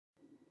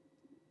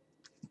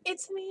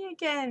It's me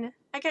again.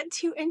 I got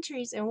 2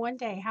 entries in one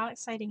day. How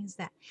exciting is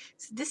that?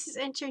 So this is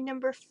entry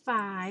number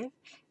 5,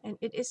 and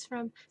it is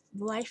from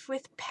Life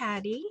with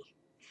Patti.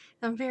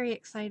 I'm very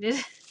excited.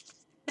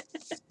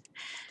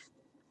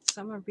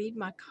 So I'm gonna read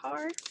my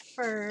card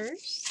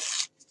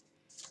first.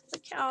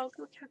 Look how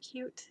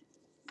cute.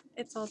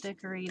 It's all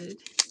decorated.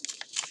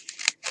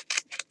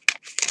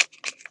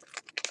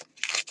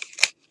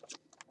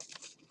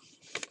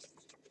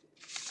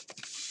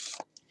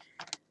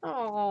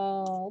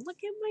 Oh, look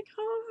at my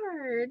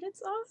card.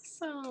 It's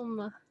awesome.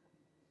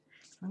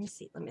 Let me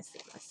see.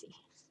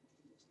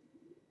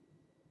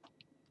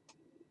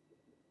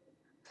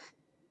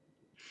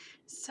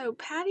 So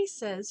Patty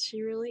says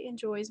she really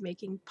enjoys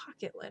making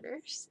pocket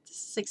letters.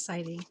 This is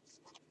exciting.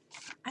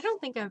 I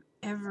don't think I've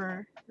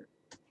ever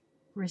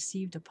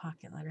received a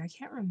pocket letter. I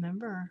can't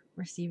remember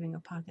receiving a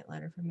pocket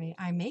letter from me.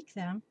 I make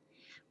them,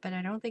 but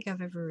I don't think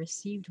I've ever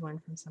received one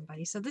from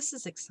somebody. So this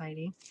is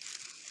exciting.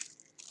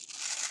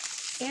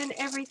 And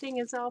everything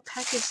is all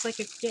packaged like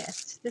a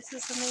gift. This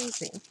is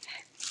amazing.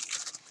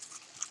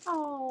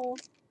 Oh,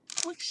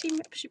 look, she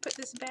put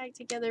this bag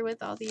together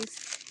with all these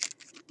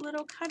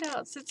little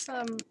cutouts.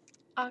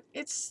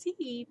 It's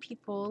sea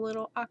people,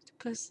 little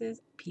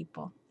octopuses,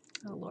 people.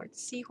 Oh Lord,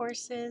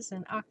 seahorses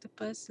and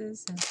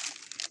octopuses and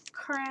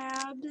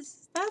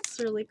crabs. That's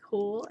really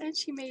cool. And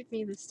she made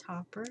me this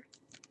topper.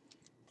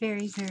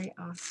 Very, very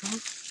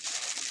awesome.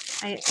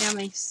 I am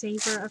a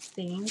saver of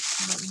things.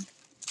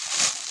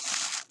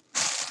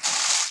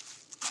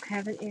 I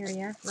have an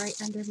area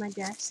right under my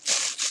desk.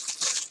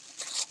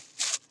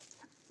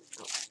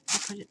 Oh, I'll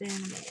put it there in a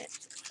minute.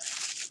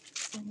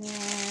 And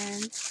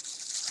then,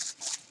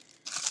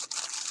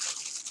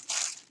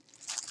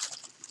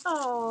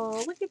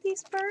 oh, look at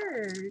these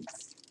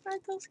birds.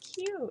 Aren't those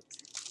cute?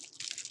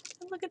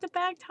 And look at the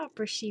bag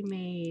topper she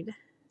made.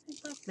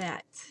 I love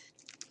that.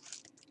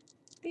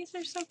 These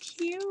are so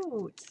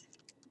cute.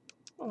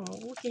 Oh,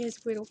 look at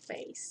his little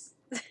face.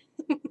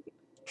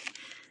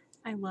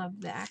 I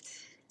love that.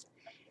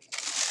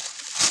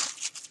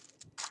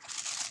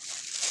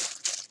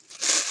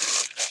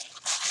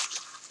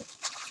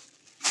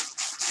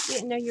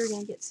 Didn't know you were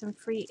going to get some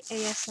free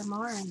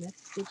ASMR in this,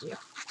 did you?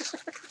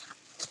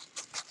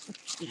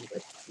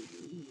 Let's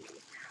see.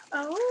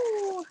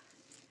 Oh,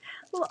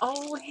 well,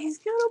 oh, he's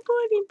got a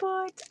bunny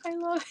butt. I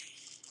love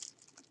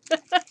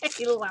it.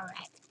 I love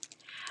it.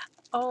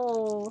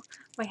 Oh,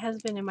 my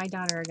husband and my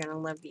daughter are going to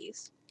love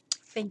these.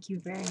 Thank you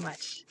very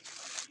much.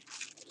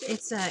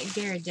 It's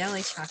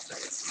Ghirardelli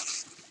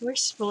chocolates. They're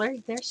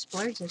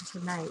splurging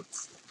tonight.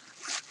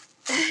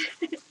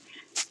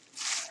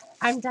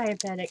 I'm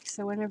diabetic,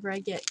 so whenever I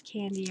get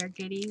candy or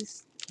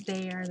goodies,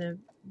 they are the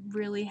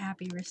really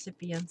happy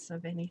recipients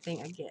of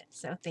anything I get.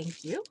 So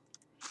thank you.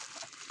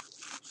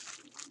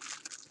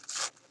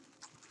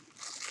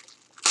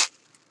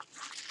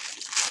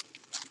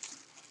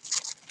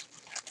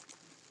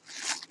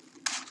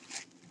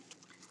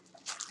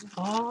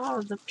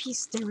 Oh, the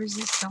piece de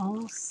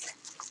resistance.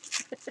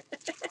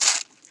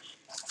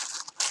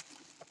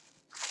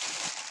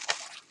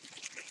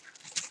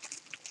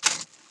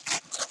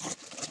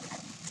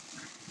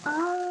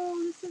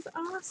 Oh, this is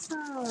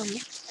awesome.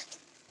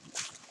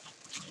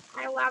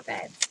 I love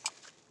it.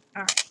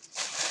 Alright.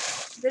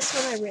 This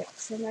one I ripped,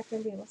 so I'm not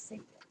going to be able to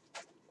save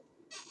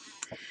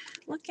it.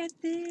 Look at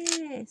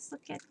this.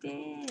 Look at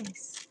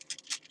this.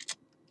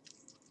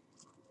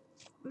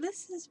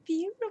 This is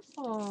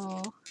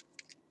beautiful.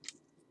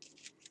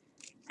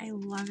 I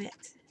love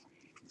it.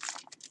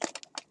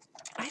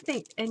 I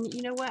think, and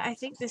you know what? I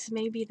think this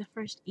may be the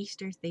first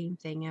Easter theme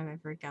thing I've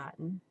ever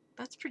gotten.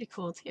 That's pretty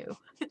cool too.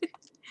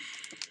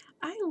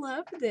 I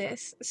love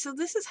this. So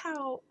this is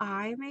how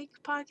I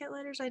make pocket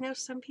letters. I know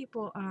some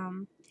people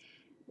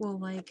will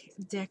like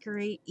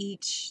decorate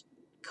each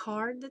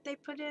card that they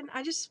put in.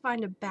 I just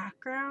find a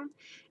background,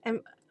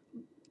 and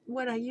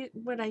what I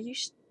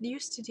used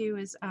to do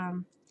is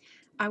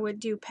I would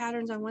do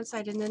patterns on one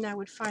side, and then I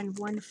would find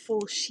one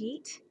full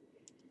sheet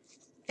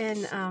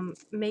and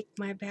make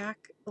my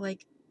back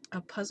like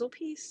a puzzle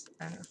piece.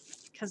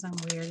 Because I'm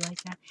weird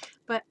like that.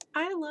 But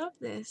I love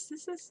this.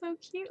 This is so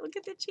cute. Look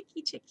at the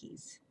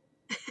chickies.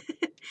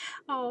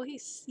 Oh,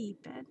 he's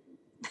seeping.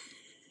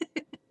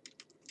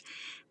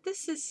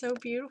 This is so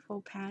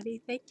beautiful,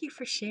 Patty. Thank you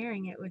for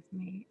sharing it with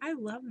me. I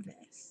love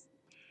this.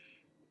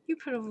 You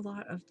put a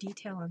lot of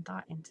detail and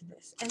thought into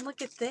this. And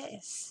look at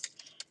this.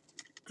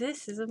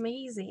 This is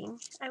amazing.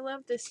 I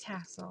love this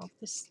tassel.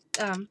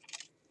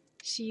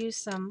 She used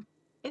some,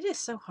 it is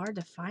so hard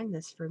to find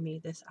this for me,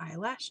 this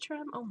eyelash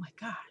trim. Oh my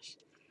gosh.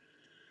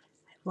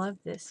 I love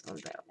this one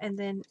though. And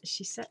then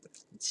she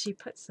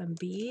put some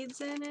beads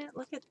in it.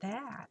 Look at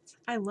that.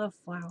 I love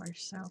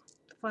flowers, so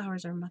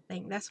flowers are my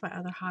thing. That's my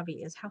other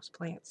hobby is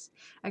houseplants.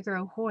 I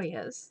grow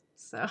Hoyas,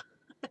 so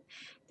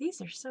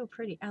these are so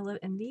pretty. I love,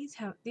 and these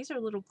are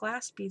little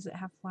glass beads that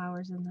have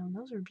flowers in them.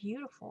 Those are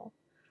beautiful.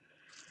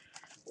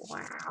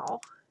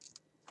 Wow.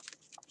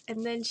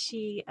 And then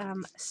she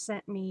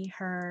sent me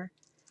her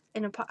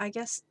in a, I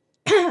guess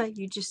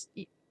you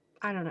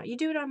I don't know. You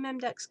do it on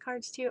Memdex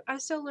cards too. I'm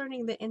still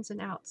learning the ins and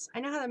outs.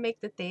 I know how to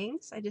make the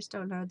things. I just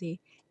don't know the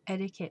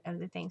etiquette of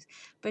the things.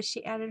 But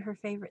she added her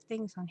favorite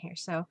things on here.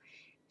 So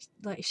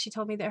like she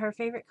told me that her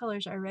favorite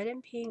colors are red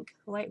and pink,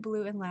 light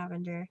blue and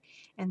lavender,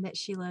 and that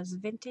she loves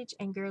vintage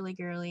and girly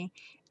girly,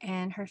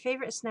 and her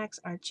favorite snacks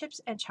are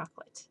chips and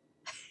chocolate.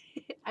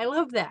 I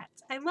love that.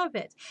 I love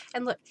it.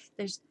 And look,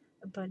 there's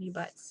a bunny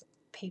butts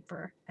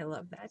paper. I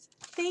love that.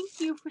 Thank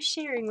you for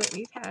sharing with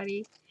me,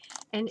 Patti.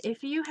 And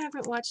if you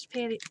haven't watched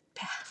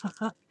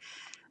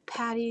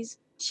Patti's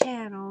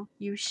channel,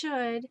 you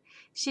should.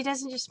 She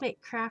doesn't just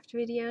make craft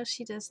videos,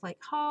 she does like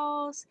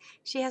hauls.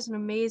 She has an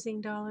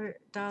amazing Dollar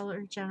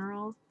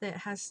General that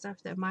has stuff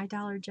that my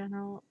Dollar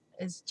General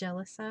is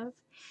jealous of.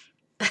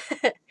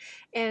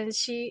 And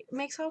she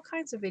makes all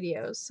kinds of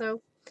videos.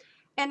 So,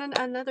 and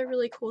another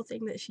really cool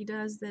thing that she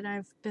does that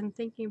I've been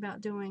thinking about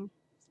doing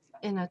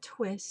in a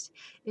twist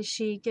is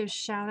she gives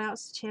shout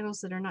outs to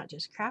channels that are not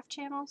just craft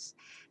channels,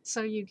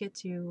 so you get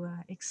to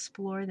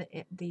explore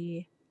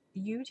the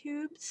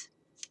YouTubes,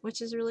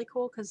 which is really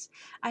cool because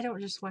I don't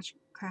just watch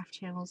craft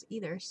channels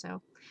either.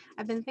 So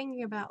I've been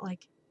thinking about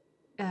like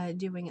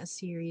doing a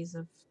series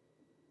of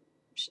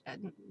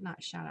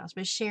not shout outs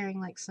but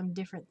sharing like some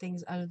different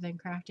things other than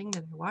crafting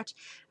that I watch.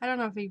 I don't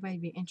know if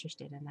anybody'd be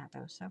interested in that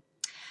though, so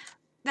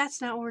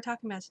that's not what we're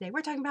talking about today.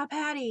 We're talking about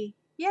Patti.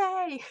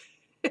 Yay.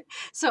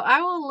 So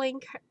I will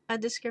link a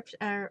description,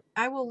 or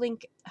I will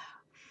link,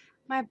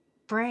 my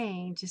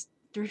brain just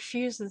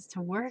refuses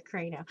to work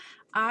right now.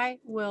 I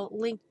will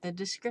link the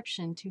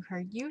description to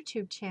her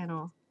YouTube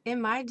channel in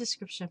my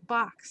description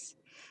box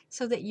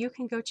so that you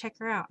can go check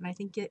her out. And I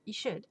think that you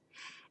should.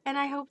 And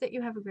I hope that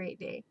you have a great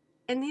day.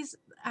 And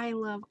I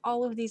love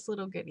all of these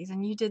little goodies.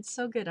 And you did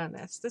so good on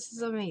this. This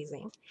is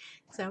amazing.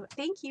 So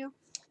thank you.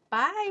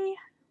 Bye.